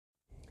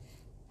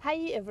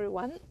Hi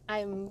everyone,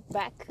 I'm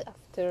back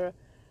after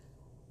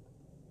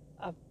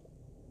a,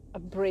 a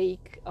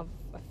break of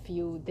a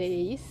few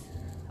days,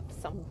 of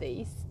some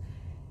days.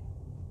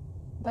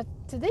 But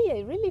today I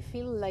really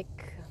feel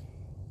like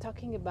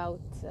talking about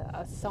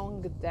a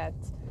song that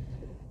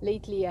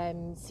lately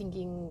I'm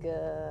singing,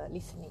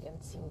 listening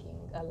and singing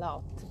a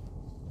lot.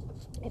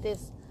 It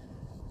is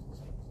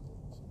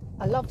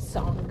a love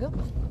song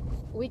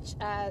which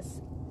has,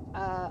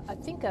 I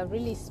think, a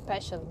really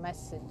special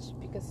message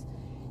because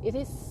it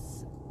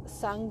is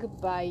sung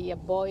by a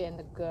boy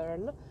and a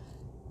girl.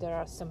 There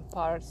are some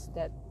parts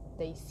that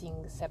they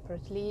sing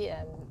separately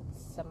and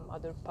some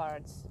other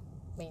parts,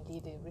 mainly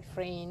the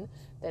refrain,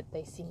 that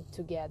they sing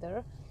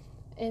together.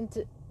 And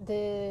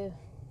the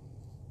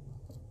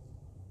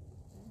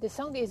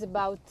song is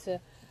about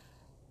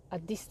a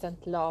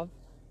distant love,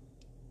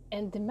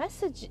 and the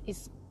message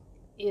is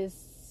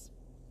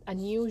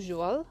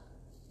unusual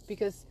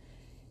because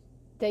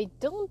they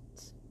don't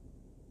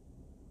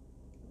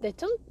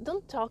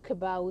talk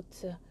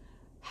about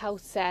how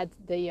sad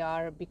they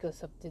are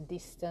because of the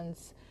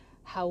distance,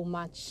 how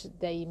much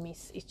they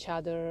miss each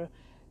other,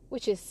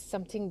 which is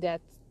something that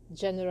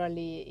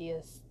generally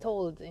is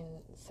told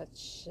in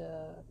such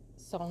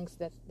songs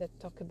that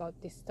talk about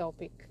this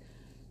topic.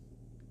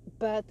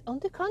 But on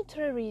the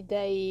contrary,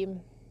 they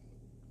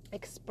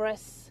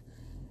express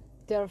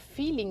their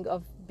feeling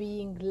of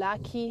being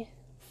lucky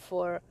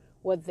for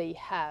what they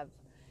have,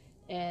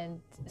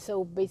 and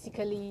so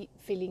basically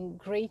feeling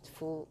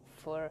grateful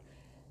for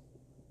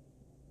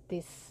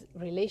this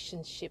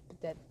relationship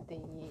that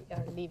they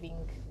are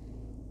living.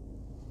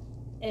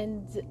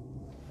 And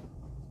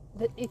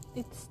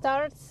it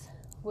starts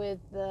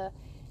with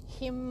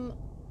him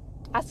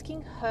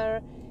asking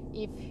her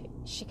if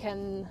she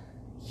can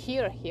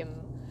hear him,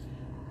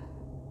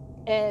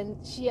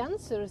 and she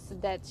answers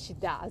that she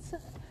does,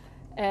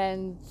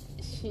 and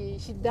she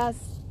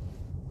does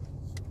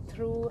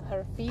through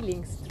her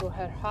feelings, through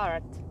her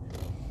heart.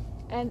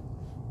 And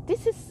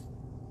this is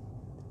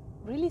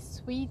really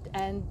sweet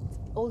and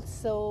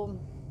also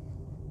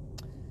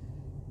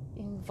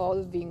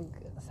involving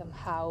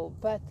somehow,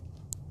 but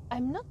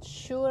I'm not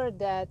sure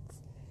that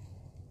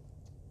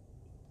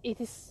it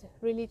is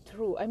really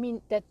true. I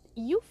mean, that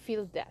you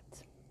feel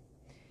that,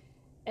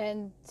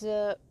 and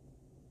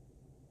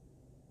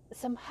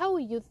somehow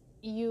you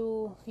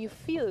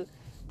feel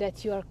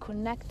that you are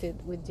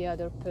connected with the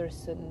other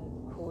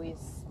person who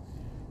is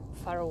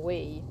far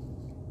away.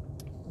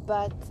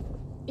 But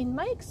in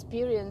my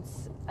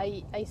experience,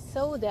 I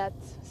saw that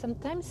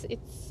sometimes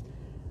it's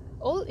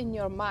all in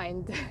your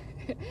mind.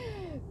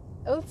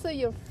 Also,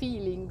 your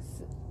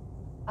feelings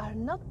are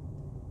not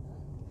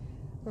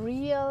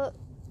real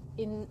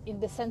in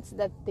the sense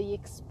that they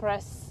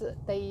express,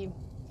 they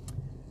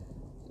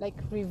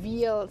like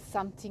reveal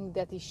something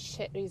that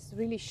is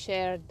really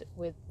shared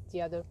with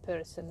the other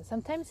person.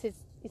 Sometimes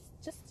it's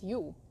just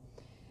you.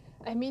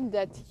 I mean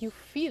that you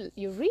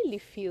really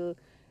feel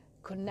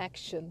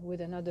connection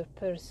with another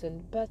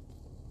person, but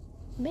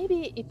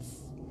maybe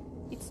it's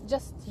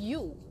just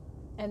you,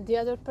 and the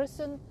other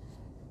person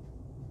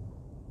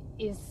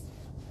is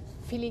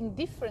feeling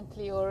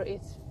differently or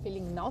is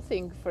feeling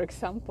nothing, for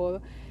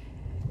example,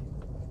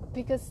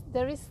 because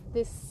there is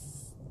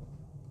this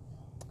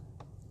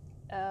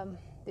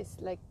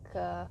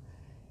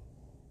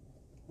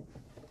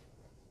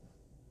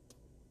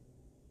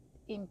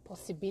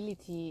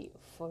impossibility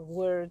for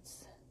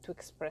words to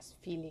express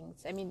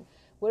feelings. I mean,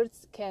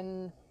 words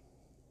can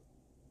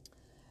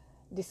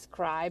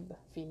describe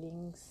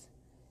feelings,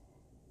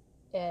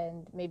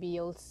 and maybe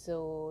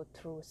also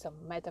through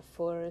some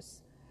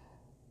metaphors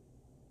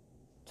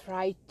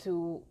try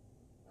to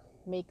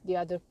make the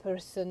other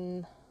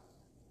person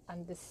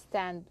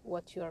understand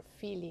what you're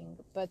feeling,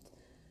 but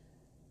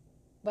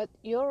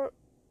your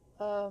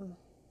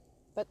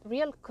but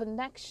real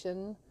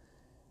connection,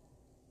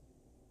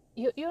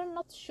 you're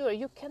not sure.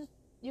 You can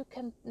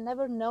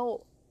never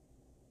know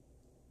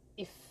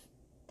if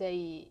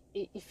the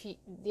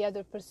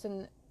other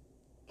person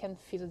can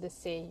feel the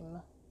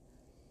same.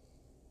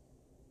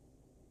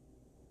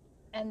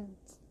 And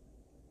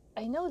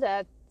I know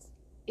that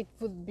it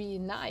would be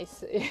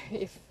nice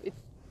if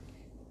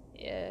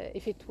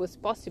it was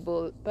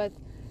possible, but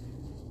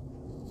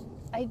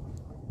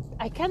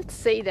I can't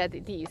say that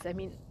it is. I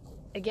mean,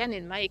 again,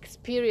 in my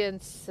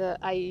experience,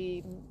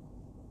 in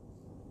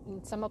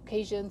some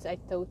occasions I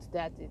thought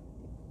that it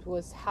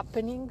was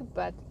happening,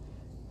 but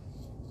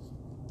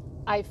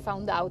I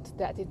found out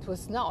that it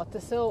was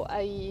not. So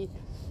I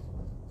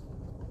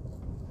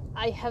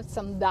have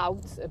some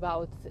doubts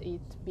about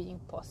it being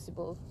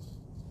possible.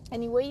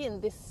 Anyway,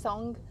 in this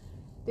song,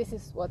 this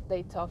is what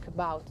they talk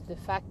about: the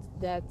fact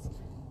that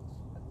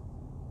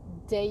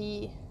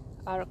they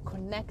are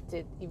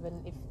connected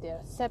even if they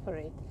are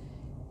separate,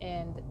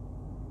 and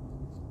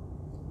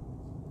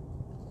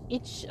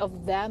each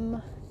of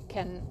them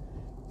can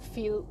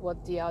feel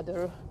what the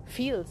other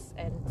feels,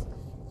 and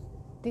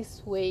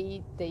this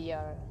way they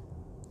are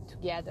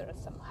together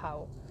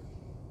somehow.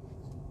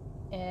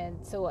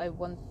 And so I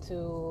want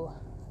to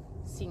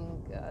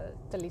sing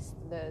at least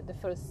the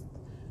first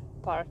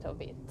part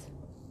of it.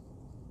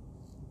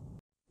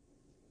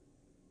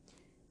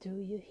 Do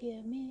you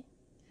hear me?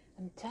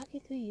 I'm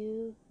talking to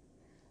you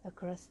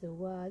across the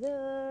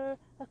water,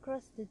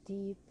 across the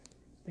deep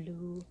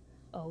blue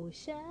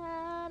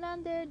ocean,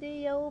 under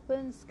the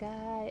open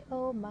sky.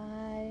 Oh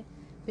my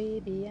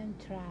baby, I'm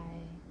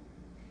trying.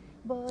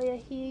 Boy, I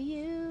hear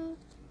you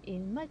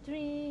in my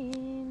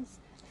dreams.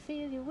 I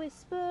feel you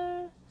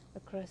whisper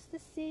across the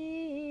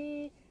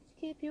sea.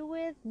 Keep you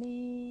with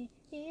me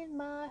in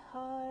my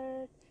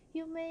heart.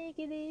 You make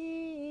it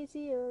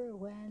easier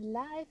when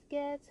life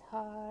gets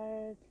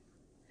hard.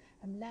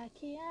 I'm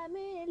lucky I'm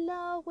in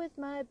love with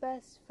my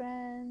best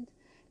friend.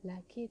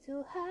 Lucky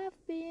to have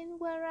been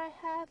where I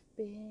have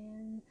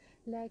been.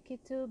 Lucky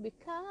to be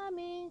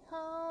coming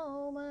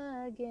home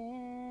again.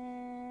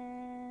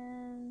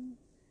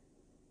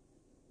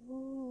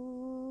 Ooh.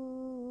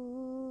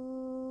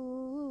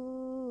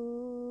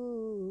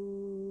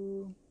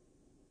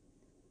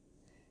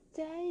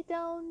 They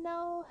don't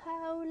know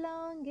how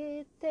long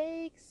it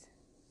takes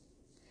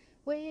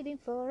waiting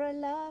for a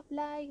love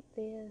like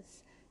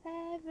this.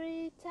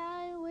 Every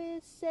time we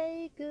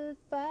say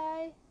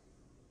goodbye,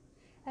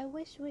 I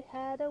wish we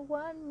had a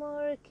one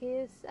more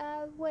kiss.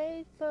 I'll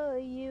wait for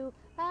you,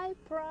 I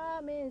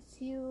promise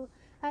you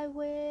I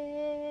will.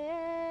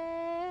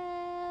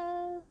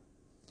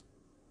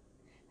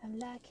 I'm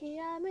lucky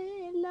I'm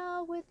in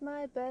love with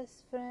my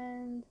best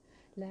friend.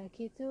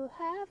 Lucky to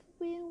have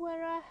been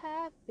where I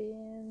have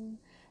been.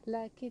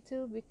 Lucky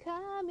to be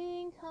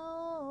coming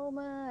home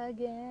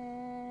again.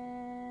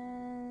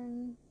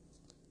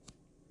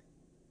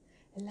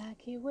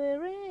 Lucky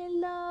we're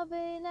in love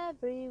in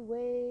every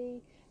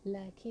way.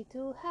 Lucky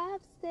to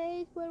have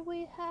stayed where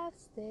we have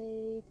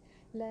stayed.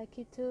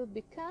 Lucky to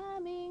be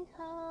coming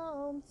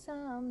home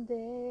someday.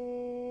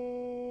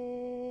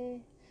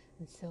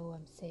 And so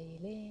I'm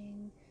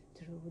sailing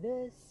through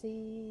the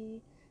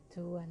sea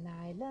to an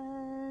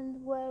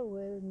island where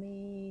we'll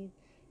meet.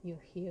 You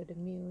hear the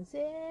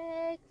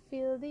music,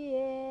 feel the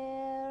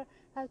air.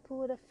 I'll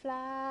put a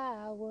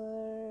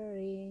flower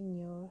in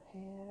your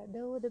hair.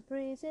 Though the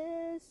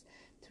breezes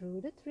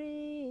through the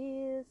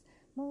trees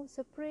move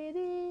so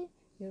pretty,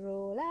 you're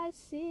all I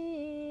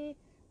see.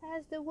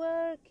 As the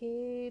world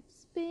keeps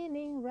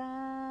spinning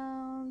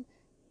round,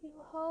 you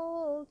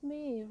hold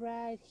me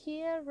right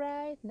here,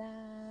 right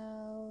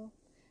now.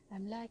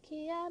 I'm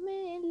lucky I'm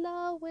in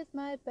love with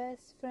my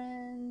best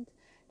friend.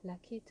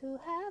 Lucky to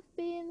have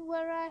been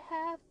where I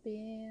have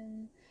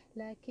been.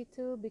 Lucky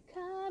to be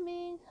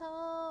coming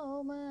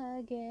home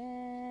again.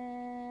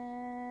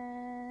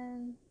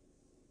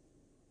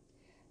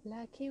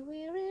 Lucky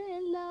we're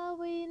in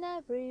love in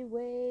every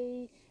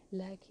way.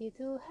 Lucky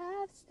to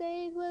have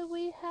stayed where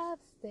we have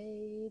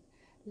stayed.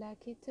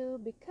 Lucky to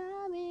be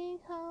coming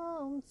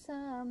home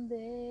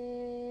someday.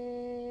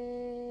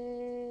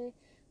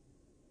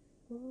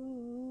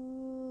 Ooh.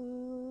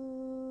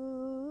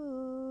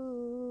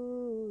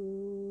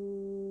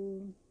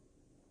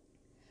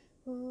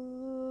 Ooh.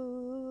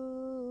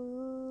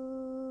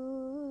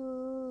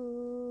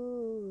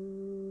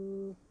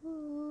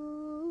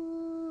 Ooh.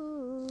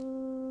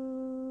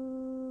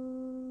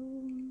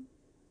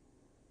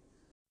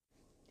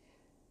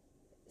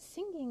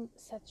 Singing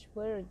such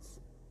words,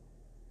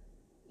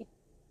 it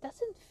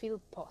doesn't feel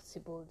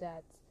possible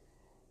that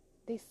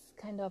this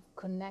kind of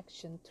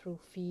connection through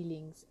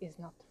feelings is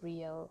not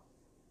real.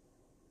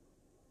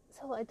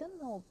 So I don't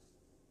know,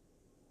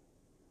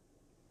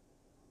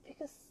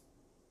 because,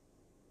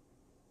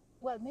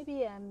 well,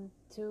 maybe I'm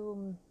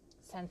too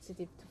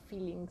sensitive to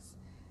feelings,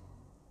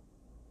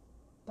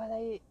 but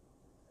I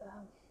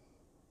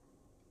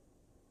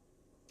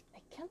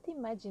can't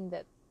imagine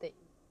that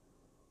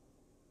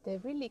they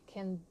really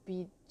can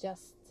be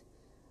just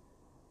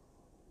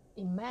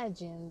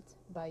imagined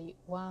by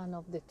one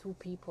of the two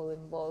people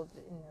involved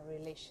in a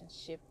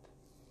relationship.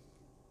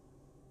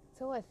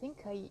 So I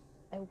think I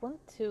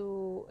want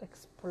to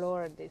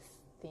explore this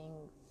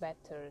thing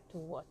better, to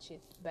watch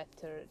it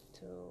better,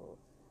 to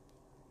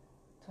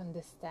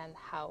understand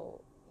how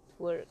it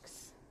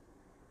works.